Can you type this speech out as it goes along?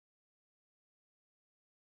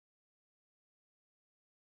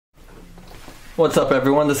What's up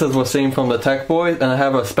everyone, this is Wasim from the Tech Boys, and I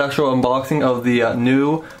have a special unboxing of the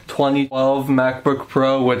new 2012 MacBook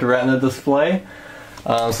Pro with Retina display.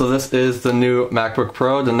 So this is the new MacBook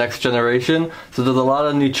Pro, the next generation. So there's a lot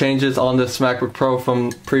of new changes on this MacBook Pro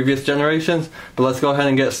from previous generations, but let's go ahead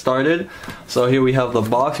and get started. So here we have the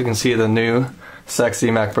box. You can see the new sexy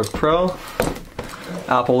MacBook Pro.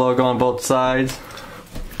 Apple logo on both sides.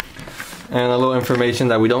 And a little information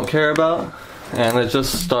that we don't care about. And let's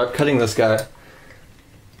just start cutting this guy.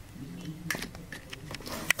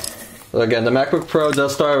 So again, the MacBook Pro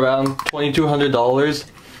does start around $2,200.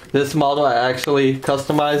 This model I actually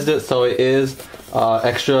customized it, so it is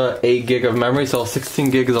extra 8 gig of memory, so 16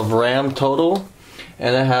 gigs of RAM total.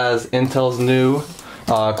 And it has Intel's new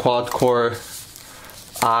quad-core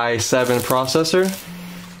i7 processor.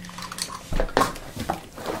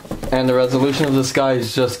 And the resolution of this guy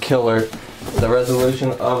is just killer. The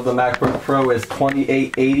resolution of the MacBook Pro is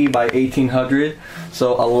 2880 by 1800,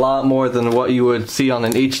 so a lot more than what you would see on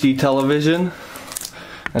an HD television.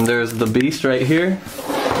 And there's the beast right here.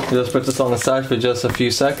 You just put this on the side for just a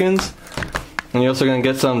few seconds. And you're also going to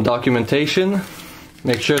get some documentation.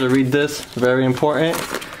 Make sure to read this, very important.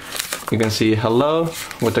 You can see hello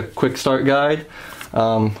with a quick start guide,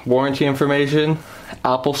 warranty information,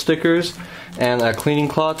 Apple stickers, and a cleaning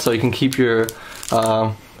cloth so you can keep your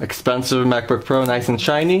expensive MacBook Pro nice and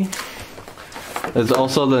shiny. There's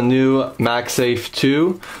also the new MagSafe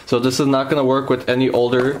 2. So this is not going to work with any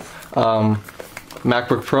older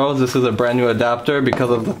MacBook Pros. This is a brand new adapter because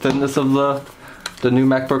of the thinness of the new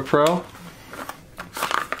MacBook Pro.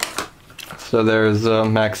 So there's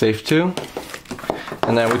MagSafe 2.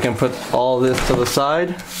 And then we can put all this to the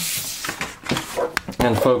side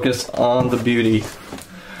and focus on the beauty.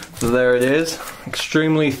 So there it is,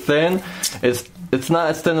 extremely thin. It's not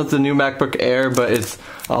as thin as the new MacBook Air, but it's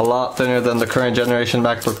a lot thinner than the current generation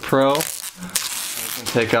MacBook Pro. You can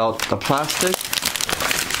take out the plastic.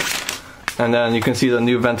 And then you can see the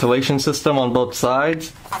new ventilation system on both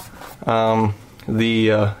sides. The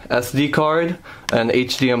SD card and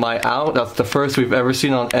HDMI out. That's the first we've ever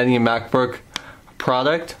seen on any MacBook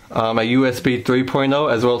product. A USB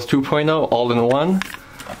 3.0 as well as 2.0 all in one.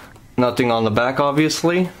 Nothing on the back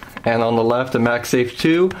obviously. And on the left, the MagSafe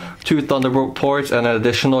 2, 2 Thunderbolt ports, and an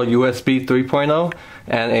additional USB 3.0,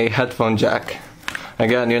 and a headphone jack.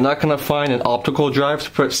 Again, you're not going to find an optical drive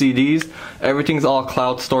to put CDs. Everything's all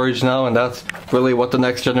cloud storage now, and that's really what the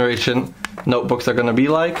next generation notebooks are going to be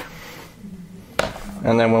like.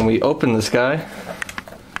 And then when we open this guy,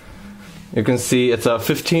 you can see it's a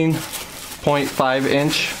 15.5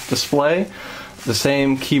 inch display. The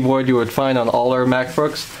same keyboard you would find on all our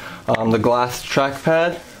MacBooks. The glass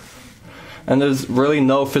trackpad. And there's really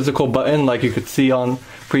no physical button like you could see on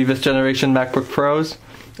previous generation MacBook Pros.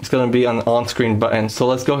 It's going to be an on-screen button. So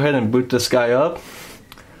let's go ahead and boot this guy up.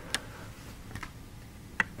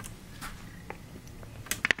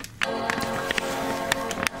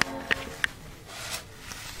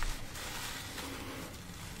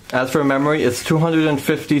 As for memory, it's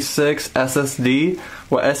 256 SSD.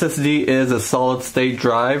 What SSD is a solid state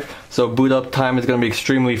drive, so boot up time is going to be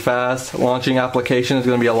extremely fast. Launching application is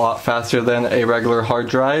going to be a lot faster than a regular hard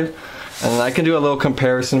drive. And I can do a little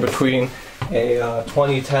comparison between a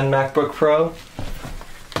 2010 MacBook Pro.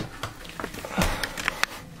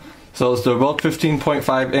 So they're both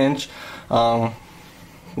 15.5 inch.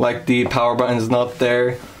 Like the power button is not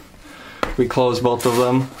there. We close both of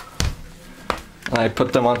them. And I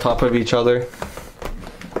put them on top of each other.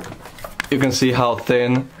 You can see how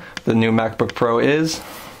thin the new MacBook Pro is.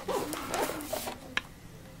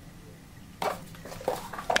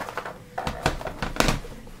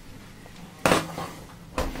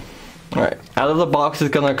 Alright, out of the box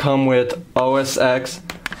it's gonna come with OS X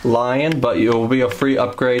Lion, but it will be a free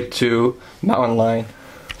upgrade to Mountain Lion.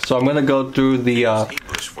 So I'm gonna go through the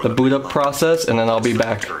boot up process and then I'll be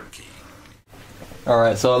back.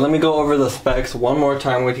 Alright, so let me go over the specs one more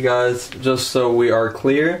time with you guys, just so we are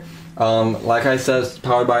clear. Like I said, it's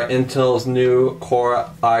powered by Intel's new Core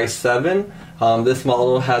i7. This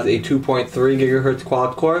model has a 2.3 gigahertz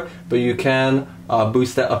quad core, but you can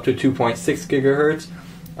boost that up to 2.6 gigahertz.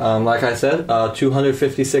 Like I said,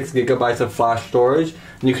 256 gigabytes of flash storage,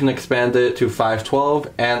 and you can expand it to 512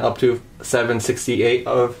 and up to 768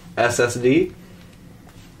 of SSD.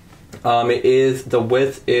 The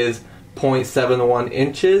width is 0.71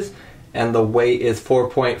 inches and the weight is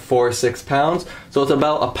 4.46 pounds, so it's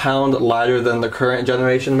about a pound lighter than the current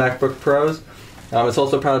generation MacBook Pros. It's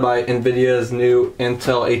also powered by nvidia's new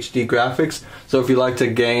Intel HD graphics, so if you like to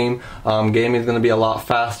game, gaming is going to be a lot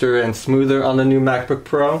faster and smoother on the new MacBook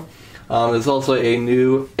Pro. There's also a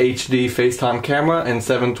new HD FaceTime camera in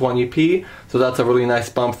 720p, so that's a really nice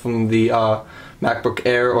bump from the MacBook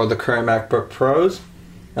Air or the current MacBook Pros.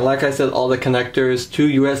 And like I said, all the connectors,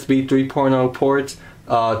 2 USB 3.0 ports,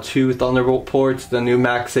 2 Thunderbolt ports, the new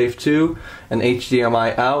MagSafe 2, and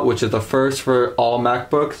HDMI out, which is the first for all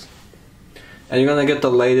MacBooks. And you're going to get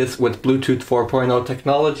the latest with Bluetooth 4.0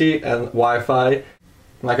 technology and Wi-Fi.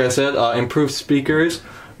 Like I said, improved speakers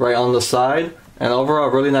right on the side, and overall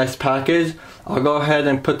really nice package. I'll go ahead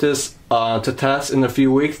and put this to test in a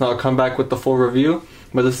few weeks, and I'll come back with the full review.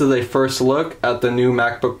 But this is a first look at the new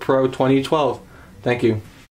MacBook Pro 2012. Thank you.